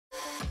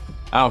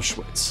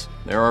Auschwitz.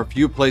 There are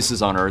few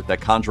places on Earth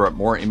that conjure up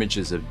more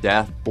images of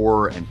death,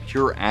 horror, and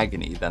pure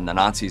agony than the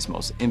Nazis'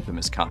 most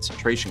infamous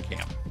concentration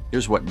camp.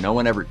 Here's what no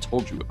one ever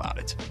told you about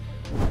it.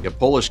 A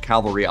Polish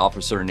cavalry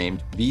officer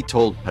named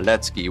Witold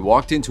Pilecki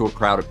walked into a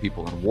crowd of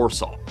people in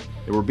Warsaw.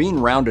 They were being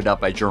rounded up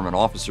by German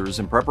officers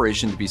in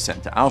preparation to be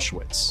sent to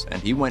Auschwitz,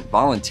 and he went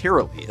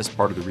voluntarily as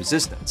part of the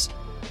resistance.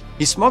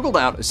 He smuggled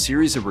out a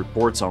series of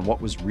reports on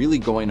what was really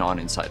going on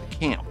inside the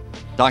camp.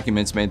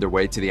 Documents made their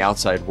way to the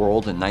outside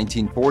world in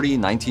 1940,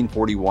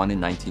 1941,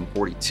 and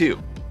 1942,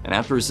 and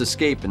after his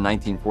escape in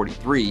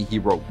 1943, he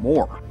wrote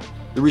more.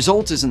 The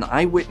result is an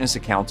eyewitness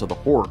account of the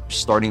horrors,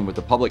 starting with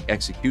the public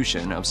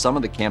execution of some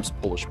of the camp's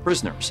Polish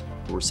prisoners,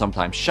 who were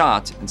sometimes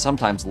shot and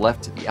sometimes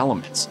left to the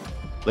elements.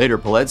 Later,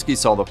 Pilecki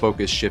saw the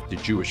focus shift to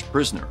Jewish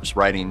prisoners,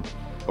 writing,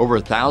 "Over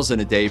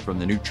 1,000 a day from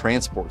the new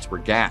transports were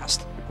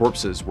gassed. The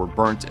corpses were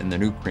burnt in the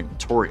new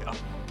crematoria."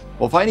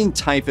 While fighting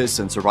typhus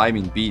and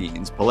surviving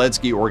beatings,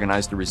 Pilecki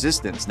organized a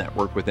resistance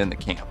network within the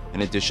camp,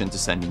 in addition to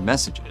sending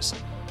messages.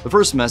 The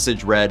first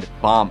message read,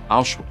 "Bomb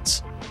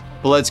Auschwitz."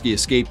 Pilecki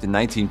escaped in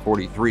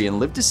 1943 and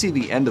lived to see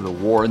the end of the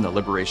war and the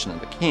liberation of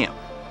the camp,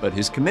 but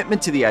his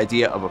commitment to the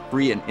idea of a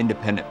free and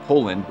independent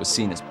Poland was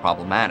seen as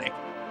problematic.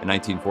 In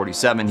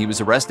 1947, he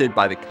was arrested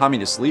by the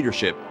communist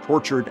leadership,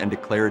 tortured, and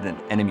declared an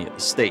enemy of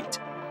the state.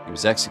 He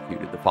was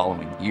executed the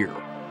following year.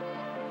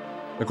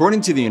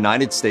 According to the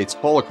United States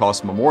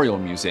Holocaust Memorial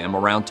Museum,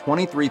 around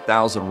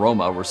 23,000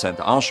 Roma were sent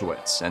to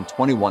Auschwitz, and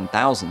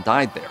 21,000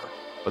 died there,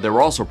 but they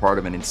were also part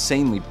of an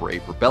insanely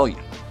brave rebellion.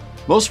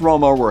 Most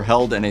Roma were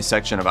held in a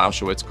section of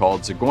Auschwitz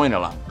called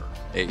Zigeunerlager,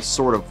 a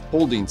sort of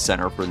holding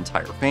center for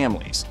entire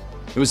families.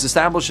 It was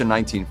established in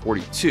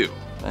 1942,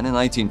 and in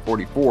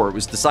 1944 it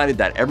was decided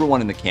that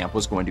everyone in the camp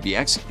was going to be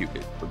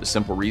executed, for the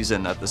simple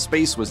reason that the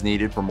space was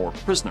needed for more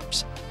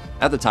prisoners.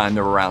 At the time,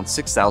 there were around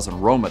 6,000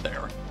 Roma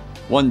there.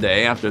 One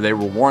day, after they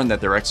were warned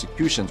that their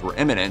executions were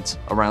imminent,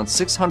 around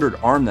 600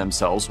 armed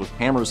themselves with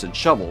hammers and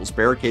shovels,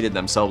 barricaded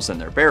themselves in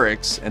their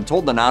barracks, and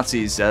told the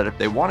Nazis that if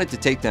they wanted to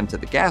take them to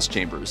the gas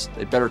chambers,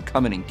 they'd better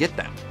come in and get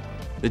them.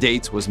 The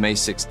date was May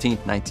 16,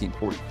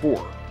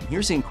 1944. And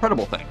here's the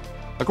incredible thing.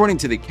 According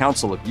to the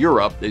Council of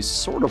Europe, they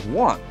sort of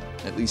won,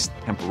 at least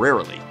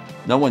temporarily.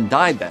 No one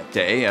died that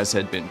day, as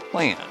had been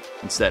planned.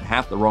 Instead,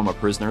 half the Roma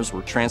prisoners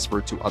were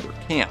transferred to other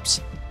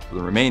camps. For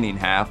the remaining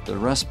half, the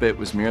respite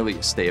was merely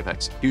a stay of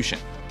execution.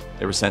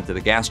 They were sent to the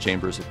gas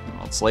chambers a few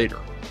months later.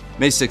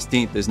 May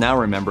 16th is now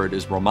remembered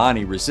as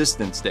Romani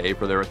Resistance Day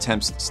for their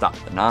attempts to stop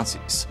the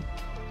Nazis.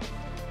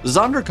 The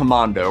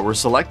Sonderkommando were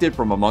selected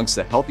from amongst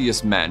the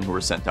healthiest men who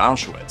were sent to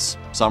Auschwitz.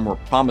 Some were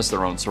promised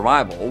their own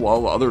survival,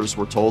 while others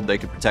were told they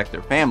could protect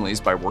their families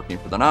by working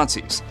for the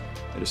Nazis.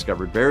 They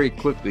discovered very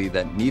quickly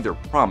that neither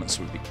promise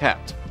would be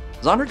kept.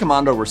 The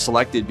Sonderkommando were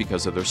selected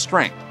because of their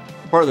strength.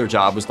 Part of their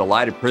job was to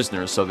lie to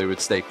prisoners so they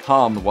would stay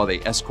calm while they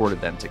escorted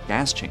them to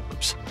gas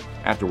chambers.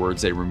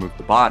 Afterwards, they removed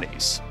the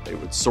bodies. They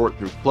would sort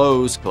through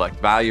clothes,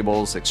 collect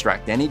valuables,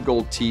 extract any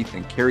gold teeth,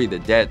 and carry the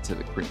dead to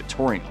the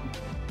crematorium.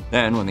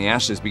 Then, when the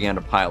ashes began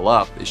to pile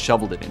up, they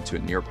shoveled it into a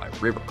nearby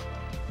river.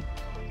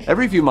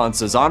 Every few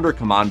months, a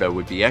Sonderkommando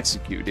would be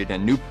executed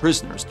and new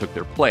prisoners took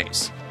their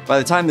place. By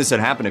the time this had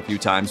happened a few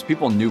times,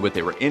 people knew what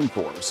they were in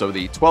for, so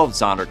the 12th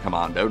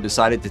Sonderkommando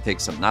decided to take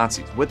some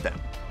Nazis with them.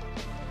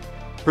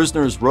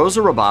 Prisoners Rosa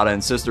Rabata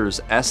and sisters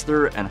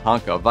Esther and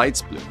Hanka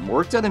Weitzblum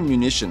worked at a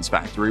munitions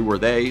factory where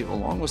they,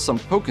 along with some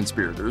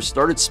co-conspirators,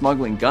 started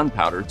smuggling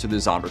gunpowder to the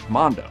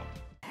Sonderkommando.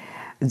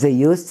 They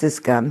used this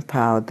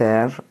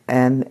gunpowder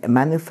and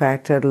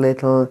manufactured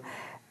little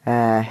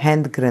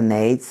hand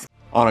grenades.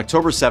 On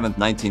October 7,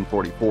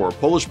 1944,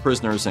 Polish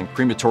prisoners in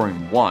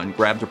Crematorium 1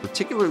 grabbed a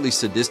particularly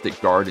sadistic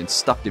guard and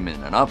stuffed him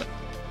in an oven.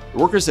 The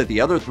workers at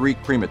the other 3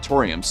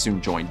 crematoriums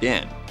soon joined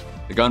in.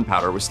 The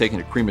gunpowder was taken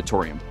to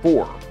Crematorium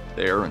 4.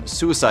 There, in a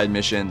suicide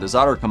mission, the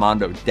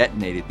Sonderkommando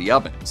detonated the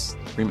ovens.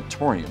 The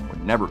crematorium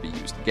would never be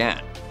used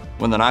again.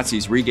 When the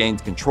Nazis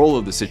regained control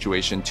of the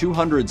situation,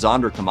 200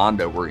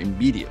 Sonderkommando were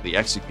immediately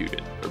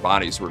executed. Their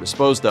bodies were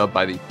disposed of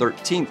by the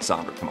 13th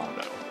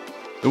Sonderkommando.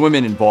 The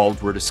women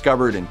involved were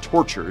discovered and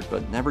tortured,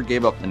 but never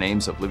gave up the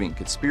names of living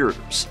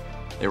conspirators.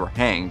 They were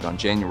hanged on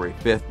January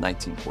 5,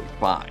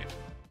 1945.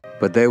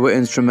 But they were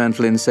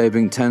instrumental in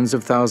saving tens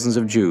of thousands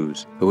of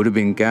Jews who would have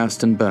been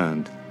gassed and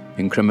burned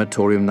in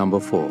Crematorium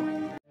number 4.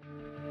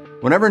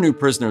 Whenever new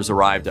prisoners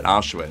arrived at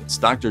Auschwitz,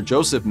 Dr.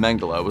 Joseph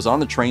Mengele was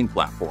on the train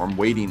platform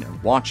waiting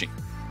and watching.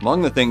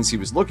 Among the things he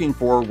was looking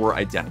for were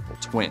identical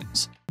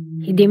twins.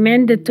 He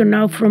demanded to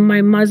know from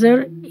my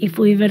mother if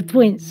we were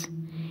twins.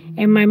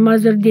 And my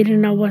mother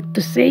didn't know what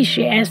to say.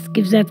 She asked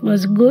if that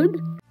was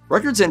good.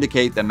 Records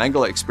indicate that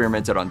Mengele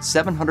experimented on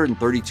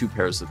 732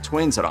 pairs of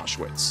twins at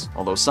Auschwitz,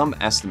 although some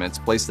estimates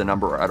place the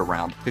number at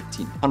around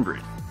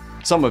 1,500.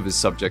 Some of his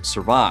subjects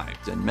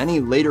survived, and many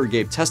later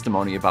gave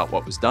testimony about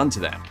what was done to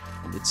them.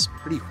 And it's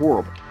pretty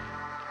horrible.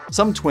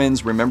 Some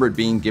twins remembered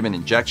being given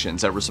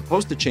injections that were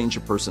supposed to change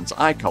a person's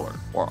eye color,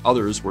 while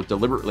others were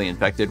deliberately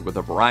infected with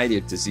a variety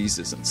of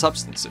diseases and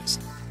substances.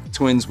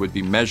 twins would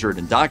be measured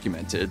and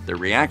documented, their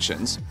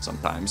reactions,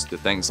 sometimes to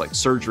things like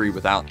surgery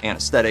without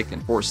anesthetic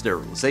and forced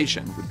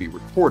sterilization, would be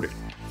recorded.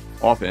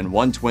 Often,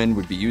 one twin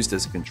would be used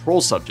as a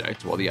control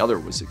subject while the other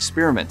was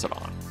experimented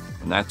on.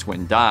 When that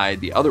twin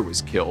died, the other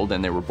was killed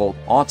and they were both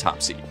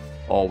autopsied,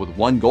 all with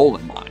one goal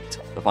in mind: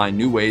 to find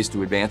new ways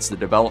to advance the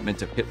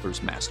development of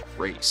Hitler's master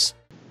race.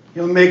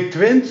 You'll make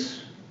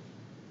twins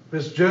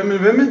with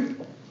German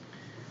women?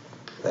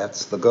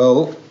 That's the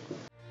goal.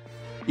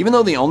 Even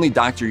though the only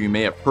doctor you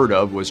may have heard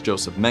of was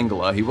Joseph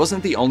Mengele, he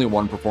wasn't the only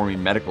one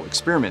performing medical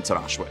experiments at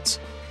Auschwitz.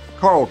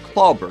 Karl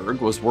Klauberg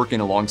was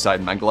working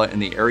alongside Mengele in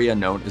the area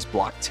known as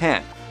Block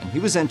 10, and he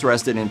was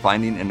interested in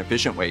finding an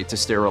efficient way to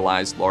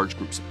sterilize large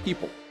groups of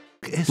people.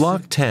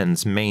 Block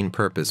 10's main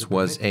purpose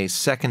was a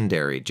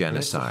secondary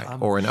genocide,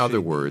 or in other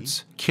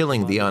words,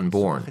 killing the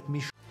unborn.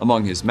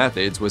 Among his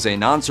methods was a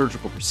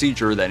non-surgical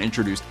procedure that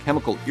introduced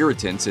chemical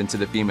irritants into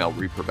the female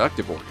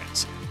reproductive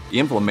organs. The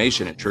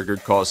inflammation it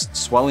triggered caused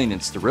swelling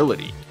and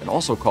sterility, and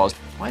also caused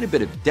quite a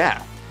bit of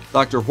death.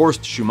 Dr.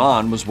 Horst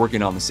Schumann was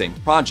working on the same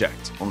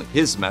project, only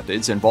his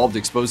methods involved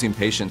exposing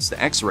patients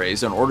to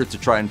X-rays in order to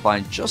try and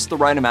find just the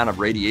right amount of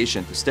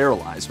radiation to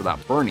sterilize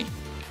without burning.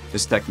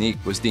 This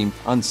technique was deemed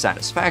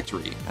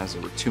unsatisfactory, as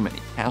there were too many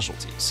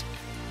casualties.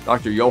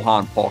 Dr.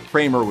 Johann Paul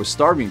Kramer was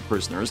starving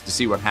prisoners to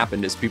see what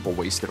happened as people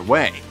wasted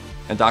away,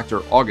 and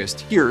Dr.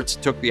 August Hirt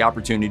took the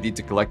opportunity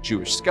to collect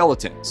Jewish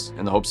skeletons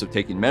in the hopes of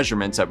taking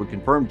measurements that would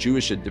confirm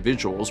Jewish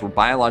individuals were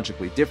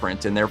biologically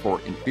different and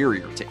therefore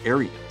inferior to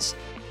Aryans.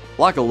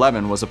 Block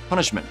 11 was a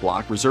punishment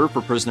block reserved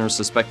for prisoners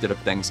suspected of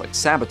things like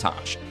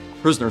sabotage.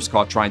 Prisoners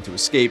caught trying to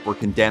escape were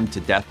condemned to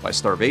death by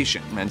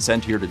starvation and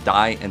sent here to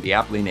die in the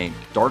aptly named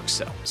dark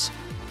cells.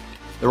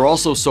 There were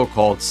also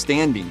so-called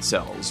standing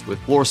cells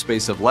with floor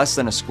space of less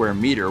than a square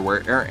meter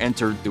where air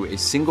entered through a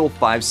single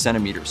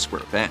 5-centimeter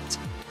square vent.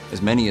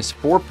 As many as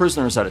 4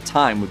 prisoners at a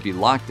time would be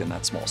locked in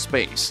that small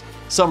space.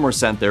 Some were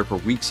sent there for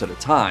weeks at a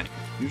time,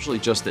 usually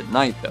just at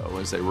night though,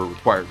 as they were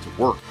required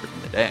to work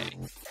during the day.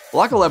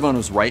 Block 11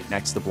 was right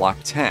next to Block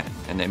 10,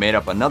 and they made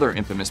up another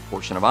infamous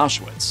portion of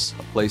Auschwitz,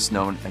 a place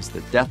known as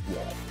the Death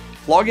Wall.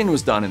 Flogging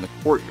was done in the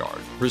courtyard.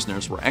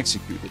 Prisoners were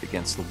executed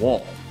against the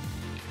wall.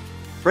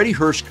 Freddie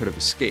Hirsch could have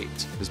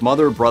escaped. His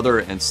mother, brother,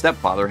 and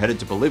stepfather headed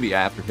to Bolivia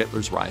after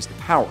Hitler's rise to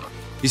power.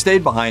 He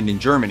stayed behind in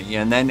Germany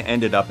and then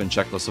ended up in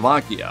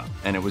Czechoslovakia,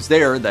 and it was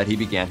there that he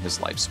began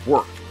his life's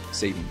work,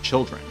 saving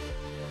children.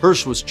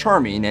 Hirsch was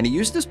charming, and he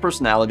used his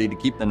personality to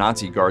keep the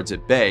Nazi guards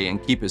at bay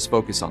and keep his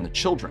focus on the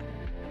children.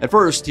 At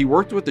first, he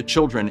worked with the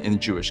children in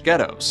Jewish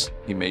ghettos.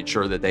 He made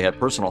sure that they had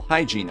personal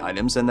hygiene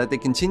items and that they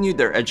continued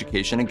their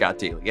education and got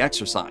daily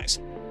exercise.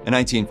 In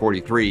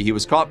 1943, he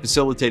was caught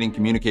facilitating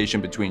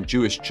communication between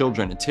Jewish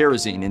children and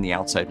Terezin in the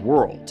outside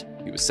world.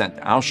 He was sent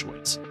to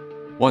Auschwitz.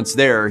 Once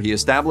there, he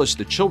established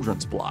the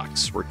children's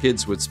blocks, where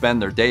kids would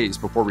spend their days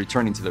before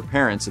returning to their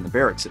parents in the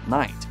barracks at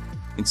night.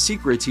 In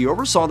secret, he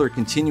oversaw their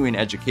continuing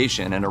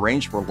education and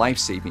arranged for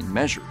life-saving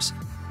measures.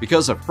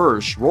 Because of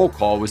Hirsch, roll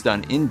call was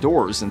done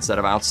indoors instead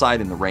of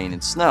outside in the rain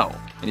and snow,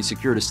 and he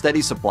secured a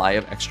steady supply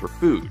of extra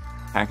food.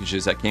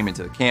 Packages that came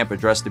into the camp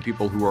addressed to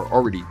people who were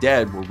already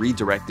dead were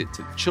redirected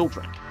to the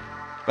children.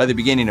 By the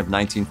beginning of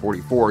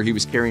 1944, he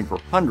was caring for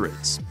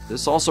hundreds.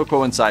 This also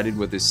coincided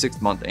with his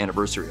 6th-month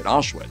anniversary at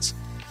Auschwitz.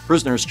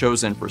 Prisoners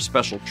chosen for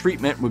special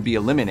treatment would be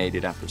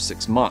eliminated after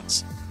 6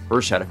 months.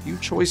 Hirsch had a few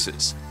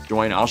choices: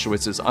 join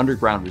Auschwitz's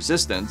underground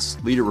resistance,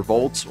 lead a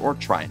revolt, or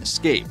try and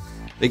escape.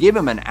 They gave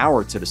him an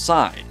hour to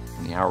decide.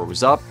 When the hour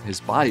was up,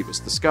 his body was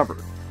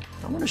discovered.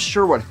 No one is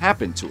sure what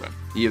happened to him.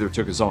 He either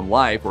took his own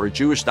life or a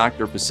Jewish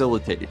doctor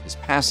facilitated his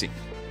passing.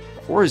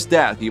 Before his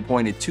death, he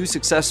appointed 2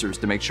 successors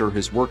to make sure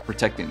his work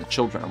protecting the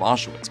children of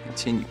Auschwitz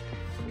continued.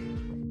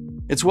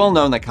 It's well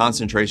known that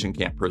concentration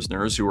camp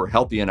prisoners who were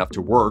healthy enough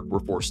to work were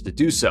forced to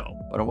do so,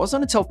 but it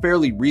wasn't until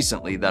fairly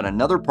recently that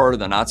another part of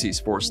the Nazis'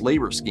 forced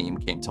labor scheme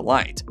came to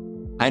light: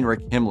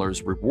 Heinrich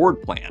Himmler's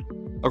reward plan.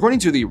 According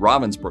to the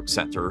Ravensbrück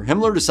Center,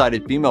 Himmler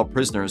decided female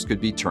prisoners could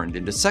be turned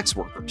into sex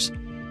workers.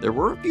 There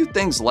were a few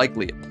things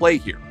likely at play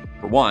here.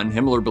 For one,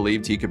 Himmler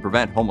believed he could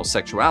prevent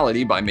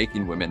homosexuality by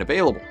making women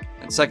available.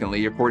 And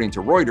secondly, according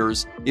to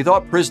Reuters, he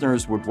thought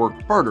prisoners would work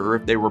harder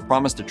if they were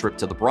promised a trip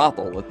to the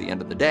brothel at the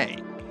end of the day.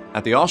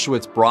 At the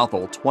Auschwitz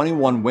brothel,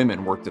 21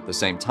 women worked at the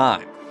same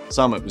time.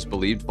 Some, it was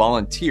believed,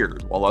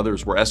 volunteered, while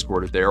others were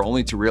escorted there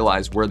only to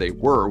realize where they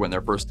were when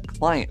their first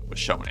client was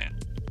shown in.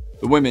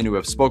 The women who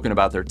have spoken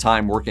about their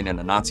time working in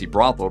a Nazi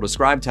brothel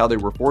described how they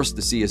were forced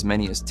to see as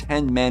many as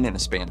 10 men in a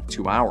span of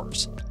 2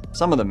 hours.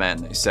 Some of the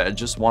men, they said,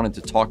 just wanted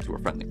to talk to a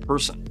friendly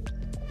person.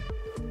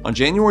 On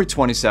January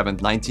 27,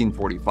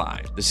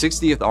 1945, the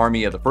 60th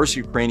Army of the 1st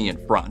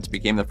Ukrainian Front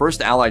became the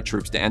first Allied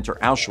troops to enter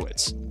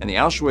Auschwitz, and the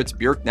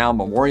Auschwitz-Birkenau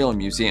Memorial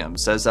Museum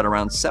says that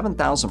around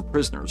 7,000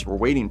 prisoners were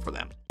waiting for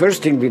them.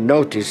 First thing we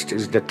noticed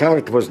is the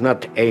target was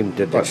not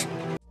aimed at us.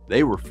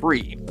 They were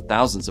free, but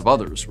thousands of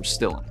others were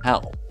still in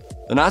hell.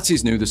 The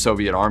Nazis knew the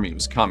Soviet army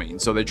was coming,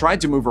 so they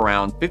tried to move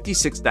around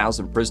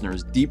 56,000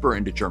 prisoners deeper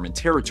into German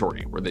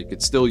territory, where they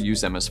could still use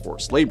them as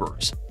forced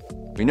laborers.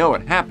 We know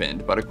it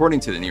happened, but according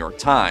to the New York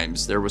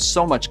Times, there was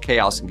so much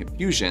chaos and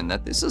confusion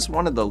that this is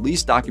one of the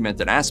least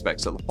documented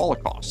aspects of the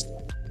Holocaust.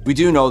 We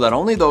do know that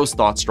only those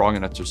thought strong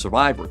enough to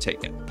survive were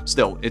taken.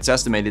 Still, it's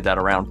estimated that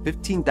around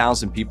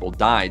 15,000 people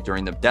died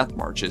during the death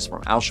marches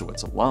from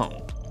Auschwitz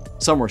alone.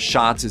 Some were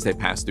shot as they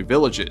passed through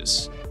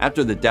villages.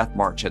 After the death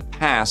march had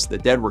passed, the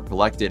dead were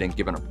collected and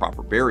given a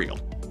proper burial.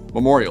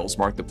 Memorials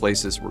mark the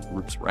places where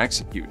groups were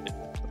executed,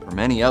 but for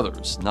many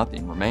others,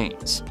 nothing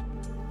remains.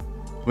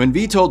 When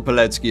Witold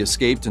Pilecki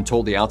escaped and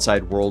told the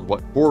outside world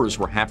what horrors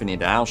were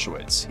happening at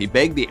Auschwitz, he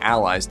begged the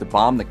Allies to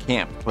bomb the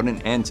camp to put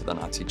an end to the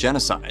Nazi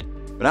genocide.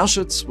 But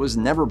Auschwitz was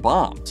never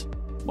bombed.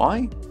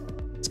 Why?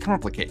 It's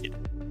complicated.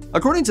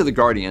 According to The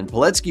Guardian,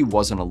 Pilecki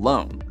wasn't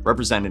alone.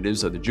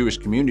 Representatives of the Jewish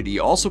community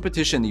also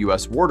petitioned the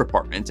US War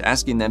Department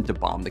asking them to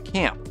bomb the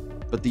camp,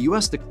 but the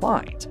US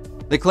declined.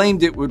 They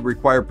claimed it would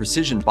require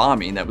precision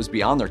bombing that was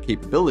beyond their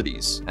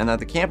capabilities, and that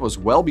the camp was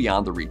well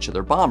beyond the reach of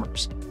their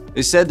bombers.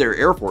 They said their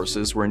air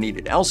forces were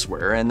needed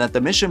elsewhere and that the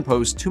mission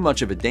posed too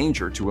much of a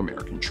danger to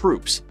American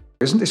troops.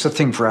 Isn't this a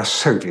thing for our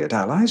Soviet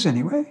allies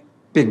anyway?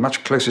 Being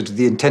much closer to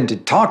the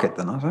intended target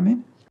than us, I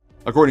mean.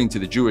 According to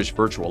the Jewish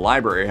Virtual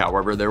Library,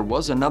 however, there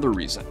was another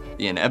reason: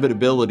 the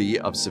inevitability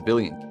of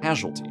civilian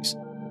casualties.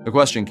 The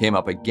question came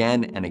up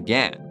again and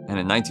again, and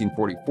in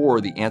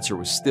 1944 the answer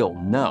was still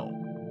no.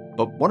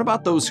 But what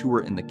about those who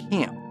were in the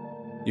camp?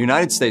 The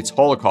United States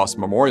Holocaust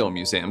Memorial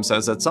Museum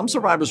says that some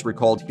survivors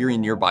recalled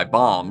hearing nearby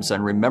bombs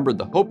and remembered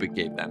the hope it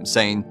gave them,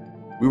 saying,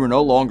 "We were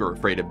no longer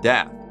afraid of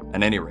death.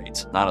 At any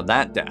rate, not of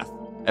that death.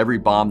 Every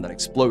bomb that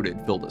exploded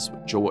filled us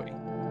with joy."